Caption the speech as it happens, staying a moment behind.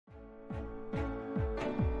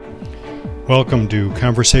Welcome to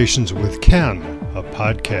Conversations with Ken, a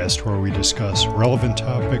podcast where we discuss relevant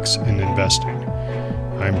topics in investing.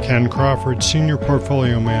 I'm Ken Crawford, Senior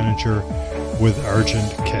Portfolio Manager with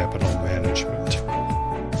Argent Capital Management.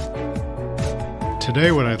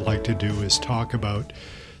 Today, what I'd like to do is talk about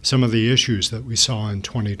some of the issues that we saw in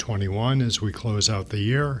 2021 as we close out the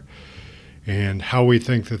year, and how we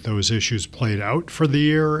think that those issues played out for the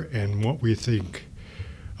year, and what we think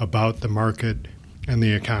about the market and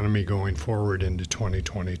the economy going forward into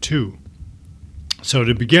 2022. So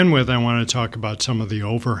to begin with, I want to talk about some of the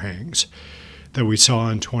overhangs that we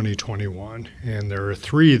saw in 2021. And there are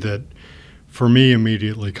three that, for me,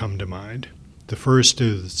 immediately come to mind. The first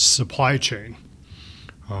is supply chain,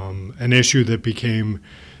 an issue that became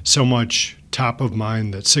so much top of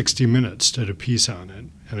mind that 60 Minutes did a piece on it.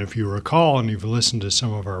 And if you recall, and you've listened to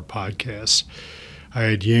some of our podcasts, I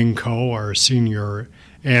had Ying Ko, our senior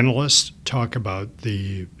analyst, talk about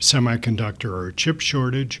the semiconductor or chip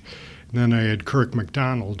shortage. And then I had Kirk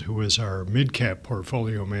McDonald, who is our mid-cap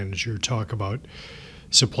portfolio manager, talk about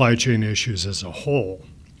supply chain issues as a whole.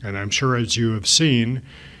 And I'm sure, as you have seen,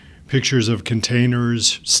 pictures of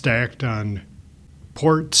containers stacked on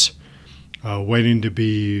ports, waiting to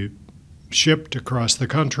be shipped across the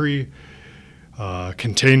country,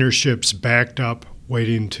 container ships backed up,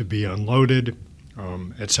 waiting to be unloaded,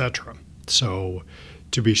 etc. So,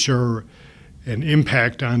 to be sure, an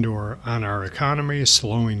impact on our economy,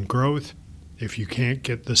 slowing growth. If you can't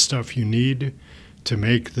get the stuff you need to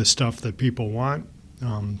make the stuff that people want,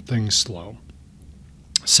 things slow.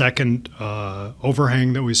 Second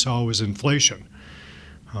overhang that we saw was inflation.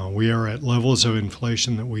 We are at levels of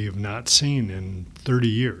inflation that we have not seen in 30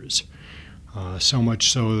 years. So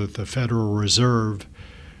much so that the Federal Reserve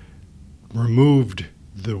removed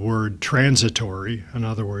the word transitory, in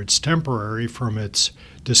other words, temporary, from its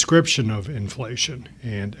description of inflation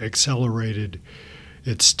and accelerated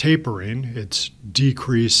its tapering, its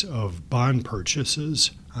decrease of bond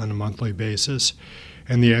purchases on a monthly basis.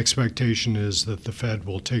 And the expectation is that the Fed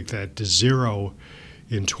will take that to zero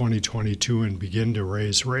in 2022 and begin to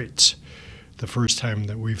raise rates. The first time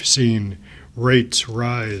that we've seen rates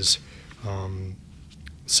rise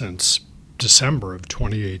since December of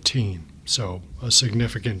 2018. So a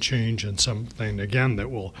significant change and something, again, that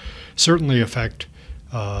will certainly affect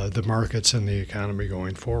the markets and the economy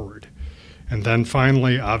going forward. And then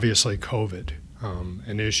finally, obviously, COVID,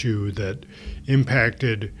 an issue that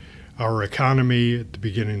impacted our economy at the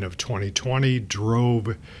beginning of 2020,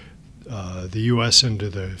 drove the U.S. into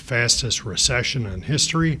the fastest recession in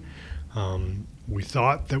history. We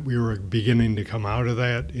thought that we were beginning to come out of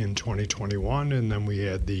that in 2021, and then we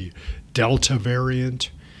had the Delta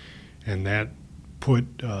variant, and that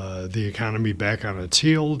put the economy back on its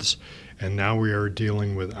heels, and now we are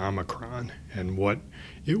dealing with Omicron. And what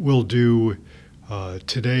it will do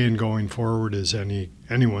today and going forward is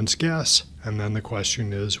anyone's guess. And then the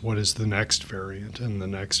question is, what is the next variant and the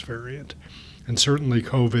next variant? And certainly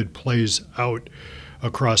COVID plays out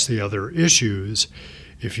across the other issues.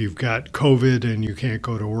 If you've got COVID and you can't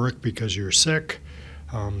go to work because you're sick,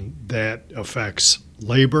 that affects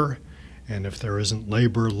labor. And if there isn't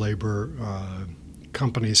labor,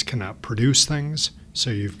 companies cannot produce things. So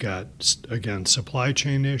you've got, again, supply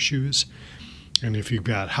chain issues. And if you've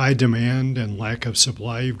got high demand and lack of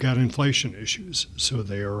supply, you've got inflation issues. So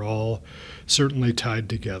they are all certainly tied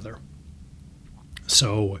together.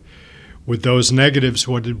 So with those negatives,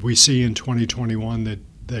 what did we see in 2021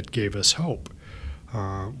 that gave us hope?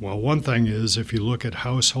 Well, one thing is, if you look at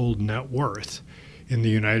household net worth in the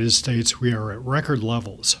United States, we are at record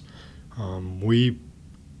levels.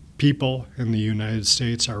 People in the United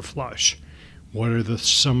States are flush. What are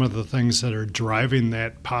some of the things that are driving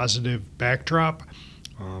that positive backdrop?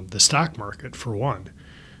 The stock market, for one.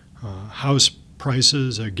 House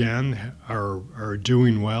prices, again, are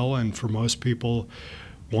doing well, and for most people,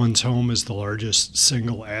 one's home is the largest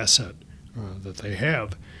single asset that they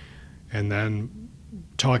have. And then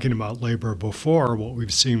talking about labor before, what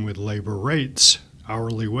we've seen with labor rates,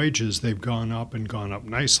 hourly wages, they've gone up and gone up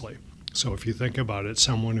nicely. So if you think about it,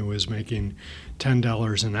 someone who is making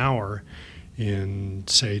 $10 an hour in,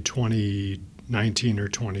 say, 2019 or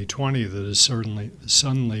 2020 that is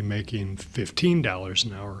suddenly making $15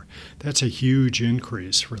 an hour, that's a huge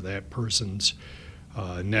increase for that person's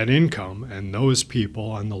net income. And those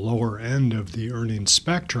people on the lower end of the earnings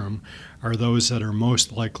spectrum are those that are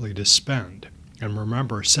most likely to spend. And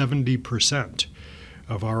remember, 70%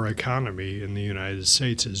 of our economy in the United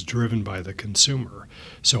States is driven by the consumer.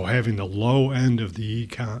 So having the low end of the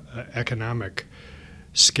economic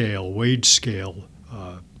scale, wage scale,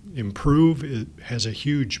 improve, it has a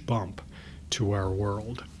huge bump to our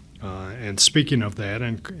world. And speaking of that,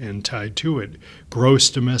 and tied to it, gross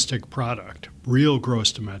domestic product, real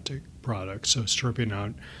gross domestic product, so stripping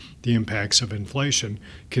out the impacts of inflation,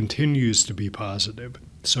 continues to be positive.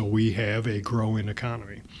 So we have a growing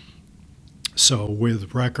economy. So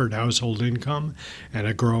with record household income and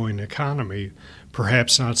a growing economy,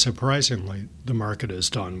 perhaps not surprisingly, the market has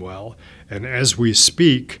done well. And as we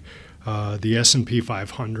speak, the S&P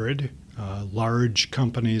 500, large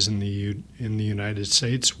companies in the United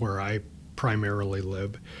States, where I primarily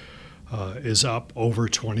live, is up over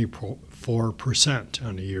 24%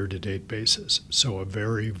 on a year-to-date basis. So a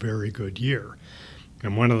very, very good year.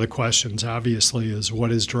 And one of the questions, obviously, is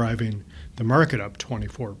what is driving the market up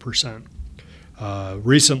 24%?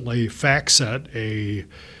 Recently, FactSet, a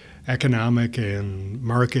economic and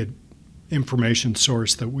market information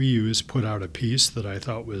source that we use, put out a piece that I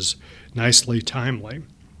thought was nicely timely.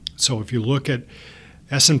 So if you look at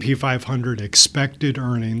S&P 500 expected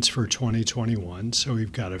earnings for 2021, so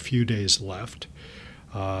we've got a few days left,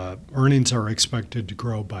 earnings are expected to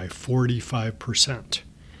grow by 45%.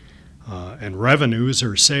 And revenues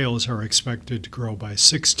or sales are expected to grow by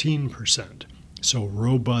 16%. So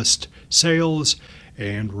robust sales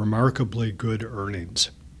and remarkably good earnings.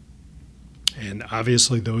 And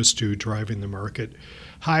obviously those two driving the market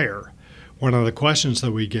higher. One of the questions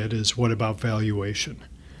that we get is, what about valuation?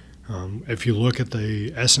 If you look at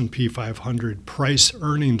the S&P 500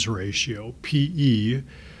 price-earnings ratio, PE,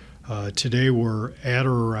 today we're at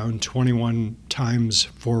or around 21 times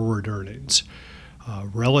forward earnings.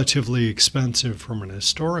 Relatively expensive from an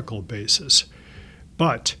historical basis.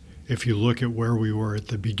 But if you look at where we were at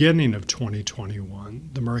the beginning of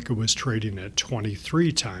 2021, the market was trading at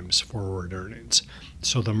 23 times forward earnings.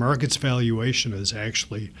 So the market's valuation has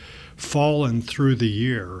actually fallen through the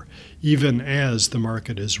year, even as the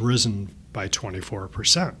market has risen by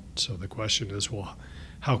 24%. So the question is, well,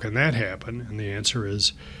 how can that happen? And the answer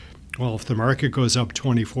is, well, if the market goes up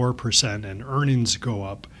 24% and earnings go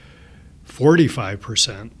up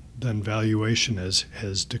 45%, then valuation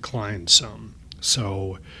has declined some.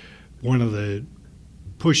 So one of the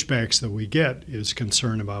pushbacks that we get is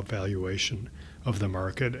concern about valuation of the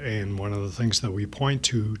market, and one of the things that we point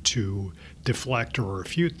to deflect or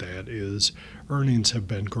refute that is earnings have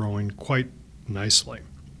been growing quite nicely.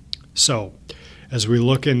 So as we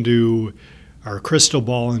look into our crystal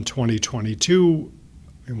ball in 2022,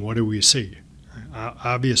 and what do we see?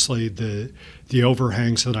 Obviously, the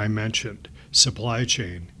overhangs that I mentioned, supply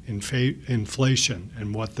chain, inflation,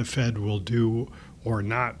 and what the Fed will do or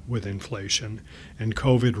not with inflation, and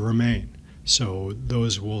COVID remain. So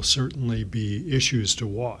those will certainly be issues to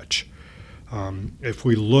watch. If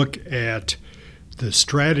we look at the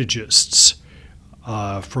strategists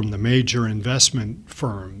from the major investment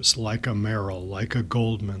firms like a Merrill, like a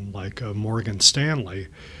Goldman, like a Morgan Stanley,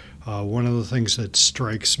 one of the things that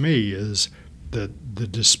strikes me is that the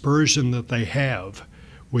dispersion that they have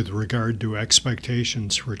with regard to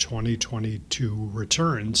expectations for 2022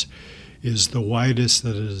 returns is the widest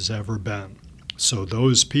that it has ever been. So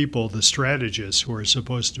those people, the strategists who are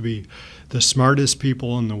supposed to be the smartest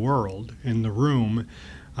people in the world, in the room,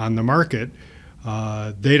 on the market,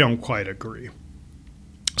 they don't quite agree.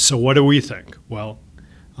 So what do we think? Well,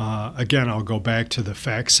 again, I'll go back to the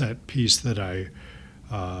FactSet piece that I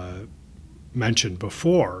mentioned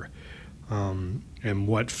before. And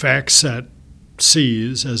what FactSet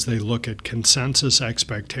sees as they look at consensus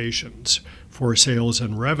expectations for sales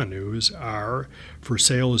and revenues are for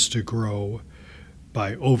sales to grow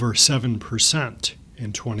by over 7%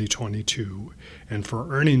 in 2022 and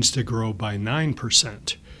for earnings to grow by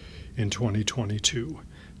 9% in 2022.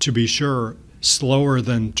 To be sure, slower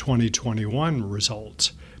than 2021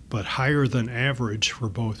 results, but higher than average for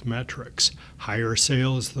both metrics, higher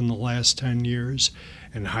sales than the last 10 years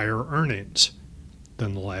and higher earnings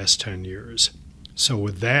than the last 10 years. So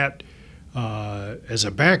with that as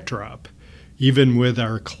a backdrop, even with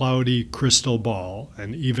our cloudy crystal ball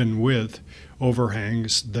and even with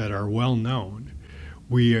overhangs that are well known,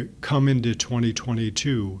 we come into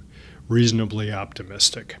 2022 reasonably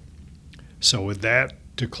optimistic. So with that,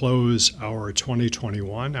 to close our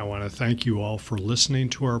 2021, I want to thank you all for listening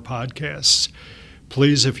to our podcasts.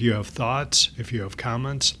 Please, if you have thoughts, if you have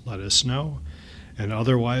comments, let us know. And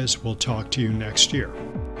otherwise, we'll talk to you next year.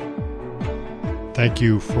 Thank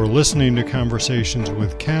you for listening to Conversations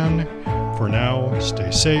with Ken. For now,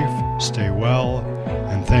 stay safe, stay well,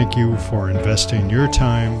 and thank you for investing your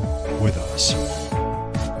time with us.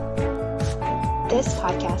 This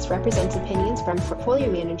podcast represents opinions from portfolio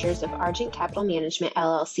managers of Argent Capital Management,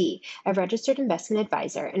 LLC, a registered investment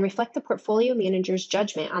advisor, and reflect the portfolio manager's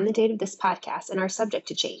judgment on the date of this podcast and are subject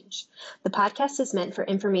to change. The podcast is meant for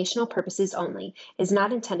informational purposes only, is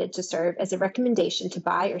not intended to serve as a recommendation to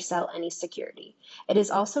buy or sell any security. It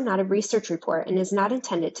is also not a research report and is not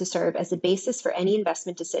intended to serve as a basis for any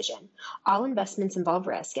investment decision. All investments involve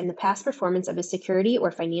risk, and the past performance of a security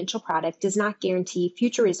or financial product does not guarantee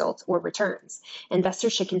future results or returns.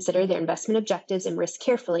 Investors should consider their investment objectives and risk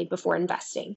carefully before investing.